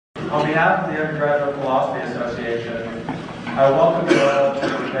On behalf of the Undergraduate Philosophy Association, I welcome you all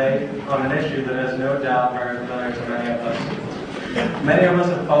to debate on an issue that is no doubt very familiar to many of us. Many of us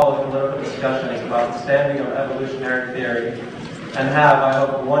have followed political discussions about the standing of evolutionary theory and have, I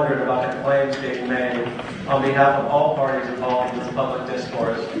hope, wondered about the claims being made on behalf of all parties involved in this public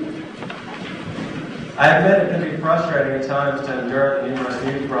discourse. I admit it can be frustrating at times to endure the numerous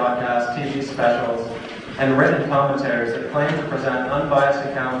news broadcasts, TV specials, and written commentaries that claim to present unbiased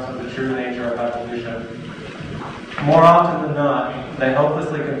accounts of the true nature of evolution. More often than not, they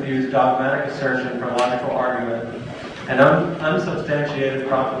hopelessly confuse dogmatic assertion for logical argument and unsubstantiated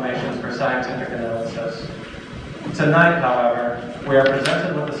proclamations for scientific analysis. Tonight, however, we are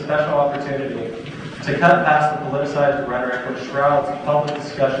presented with a special opportunity to cut past the politicized rhetoric which shrouds public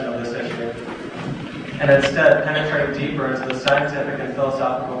discussion of this issue, and instead penetrate deeper into the scientific and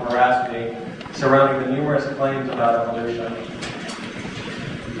philosophical veracity surrounding the numerous claims about evolution.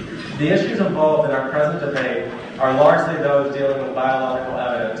 The issues involved in our present debate are largely those dealing with biological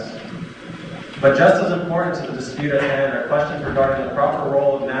evidence, but just as important to the dispute at hand are questions regarding the proper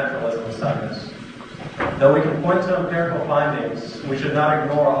role of naturalism in science. Though we can point to empirical findings, we should not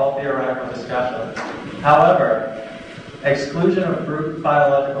ignore all theoretical discussion. However, exclusion of brute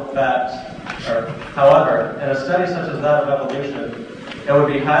biological facts, however, in a study such as that of evolution, it would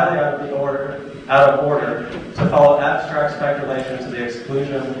be highly out of order to follow abstract speculation to the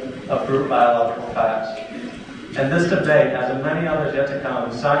exclusion of brute biological facts. In this debate, as in many others yet to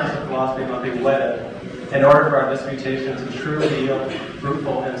come, science and philosophy must be wedded in order for our disputations to truly yield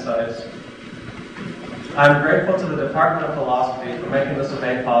fruitful insights. I am grateful to the Department of Philosophy for making this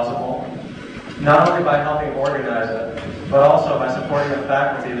debate possible, not only by helping organize it, but also by supporting a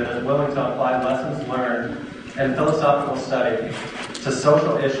faculty that is willing to apply lessons learned in philosophical study to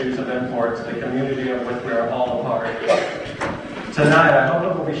social issues of import to the community of which we are all a part. Tonight, I hope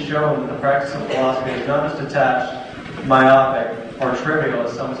it will be shown that the practice of philosophy is not as detached, myopic, or trivial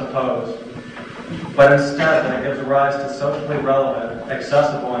as some suppose, but instead that it gives rise to socially relevant,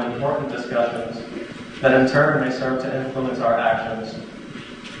 accessible, and important discussions that in turn may serve to influence our actions.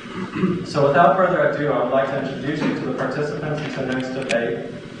 So without further ado, I would like to introduce you to the participants in tonight's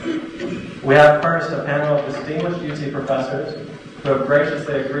debate. We have first a panel of distinguished UT professors who have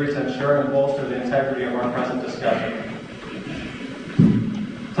graciously agreed to ensure and bolster the integrity of our present discussion.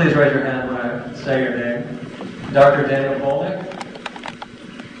 Please raise your hand when I say your name. Dr. Daniel Bolnick,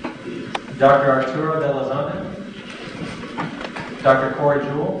 Dr. Arturo de Lozane, Dr. Corey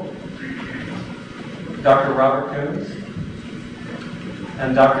Jewell, Dr. Robert Coons,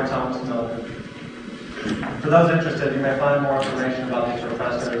 and Dr. Thomas Miller. For those interested, you may find more information about these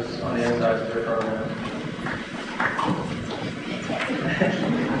professors on the insides of their program.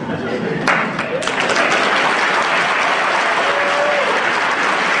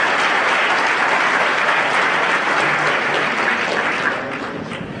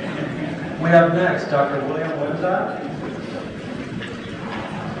 We have next Dr. William Wimsatt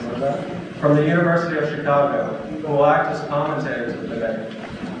from the University of Chicago, who will act as commentators of the debate.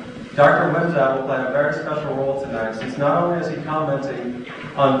 Dr. Wimsatt will play a very special role tonight, since not only is he commenting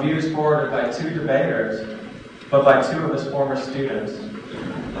on views forwarded by two debaters, but by two of his former students.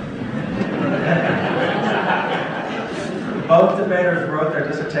 Both debaters wrote their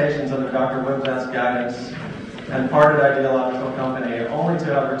dissertations under Dr. Wimsatt's guidance and parted ideological company, only to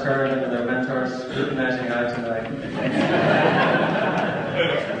have returned under their mentor's scrutinizing eye tonight.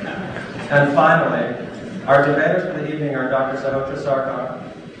 And finally, our debaters for the evening are Dr. Sahotra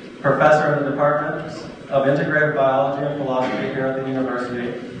Sarkar, professor in the Department of Integrated Biology and Philosophy here at the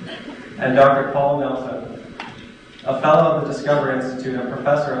university, and Dr. Paul Nelson, a fellow of the Discovery Institute and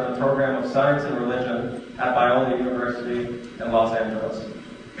professor in the program of Science and Religion at Biola University in Los Angeles.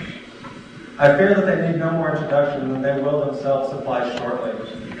 I fear that they need no more introduction than they will themselves supply shortly.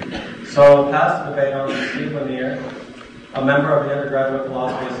 So I'll pass the debate on to Steve Lanier, a member of the Undergraduate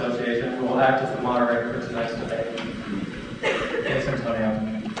Philosophy Association, who will act as the moderator for tonight's debate. Thanks, Antonio.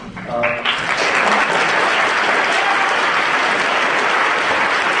 All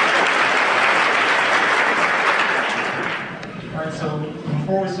right, so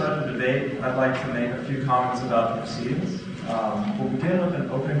before we start the debate, I'd like to make a few comments about the proceedings. We'll begin with an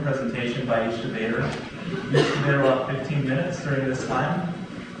opening presentation by each debater. Each debater will have 15 minutes during this time.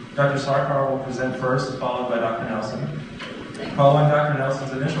 Dr. Sarkar will present first, followed by Dr. Nelson. Following Dr.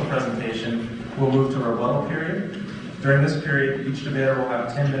 Nelson's initial presentation, we'll move to a rebuttal period. During this period, each debater will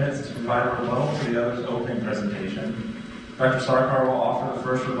have 10 minutes to provide a rebuttal to the other's opening presentation. Dr. Sarkar will offer the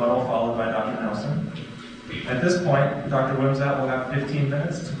first rebuttal, followed by Dr. Nelson. At this point, Dr. Wimsatt will have 15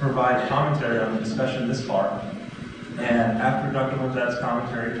 minutes to provide commentary on the discussion this far. And after Dr. Wimsatt's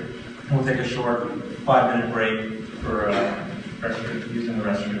commentary, we'll take a short 5-minute break for using the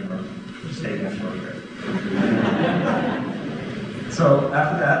restroom or just taking a short break. So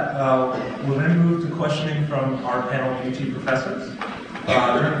after that, we'll then move to questioning from our panel of UT professors.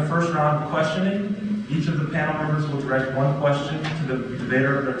 During the first round of questioning, each of the panel members will direct one question to the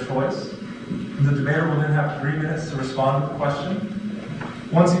debater of their choice. The debater will then have 3 minutes to respond to the question.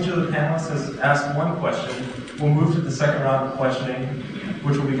 Once each of the panelists has asked one question, we'll move to the second round of questioning,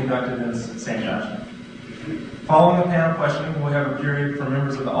 which will be conducted in the same fashion. Following the panel questioning, we'll have a period for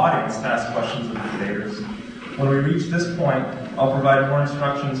members of the audience to ask questions of the debaters. When we reach this point, I'll provide more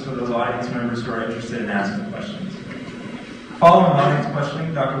instructions for those audience members who are interested in asking questions. Following audience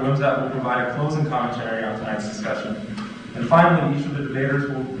questioning, Dr. Wimsatt will provide a closing commentary on tonight's discussion. And finally, each of the debaters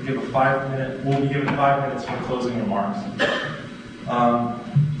will be given 5 minutes for closing remarks.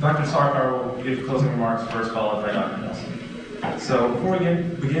 Dr. Sarkar will give closing remarks first, followed by Dr. Nelson. So before we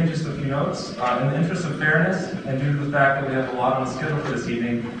begin, just a few notes. In the interest of fairness, and due to the fact that we have a lot on the schedule for this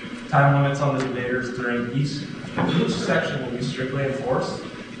evening, time limits on the debaters during each section will be strictly enforced.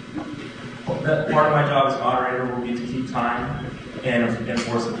 That part of my job as moderator will be to keep time and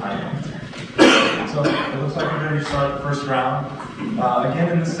enforce the time limit. So it looks like we're ready to start the first round. Again,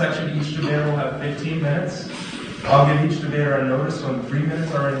 in this section, each debater will have 15 minutes. I'll give each debater a notice when 3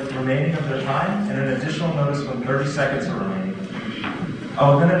 minutes are remaining of their time, and an additional notice when 30 seconds are remaining. I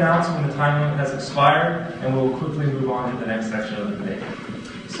will then announce when the time limit has expired, and we'll quickly move on to the next section of the debate.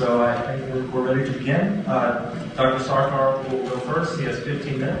 So I think we're ready to begin. Dr. Sarkar will go first. He has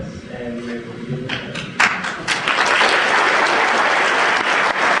 15 minutes, and you may begin.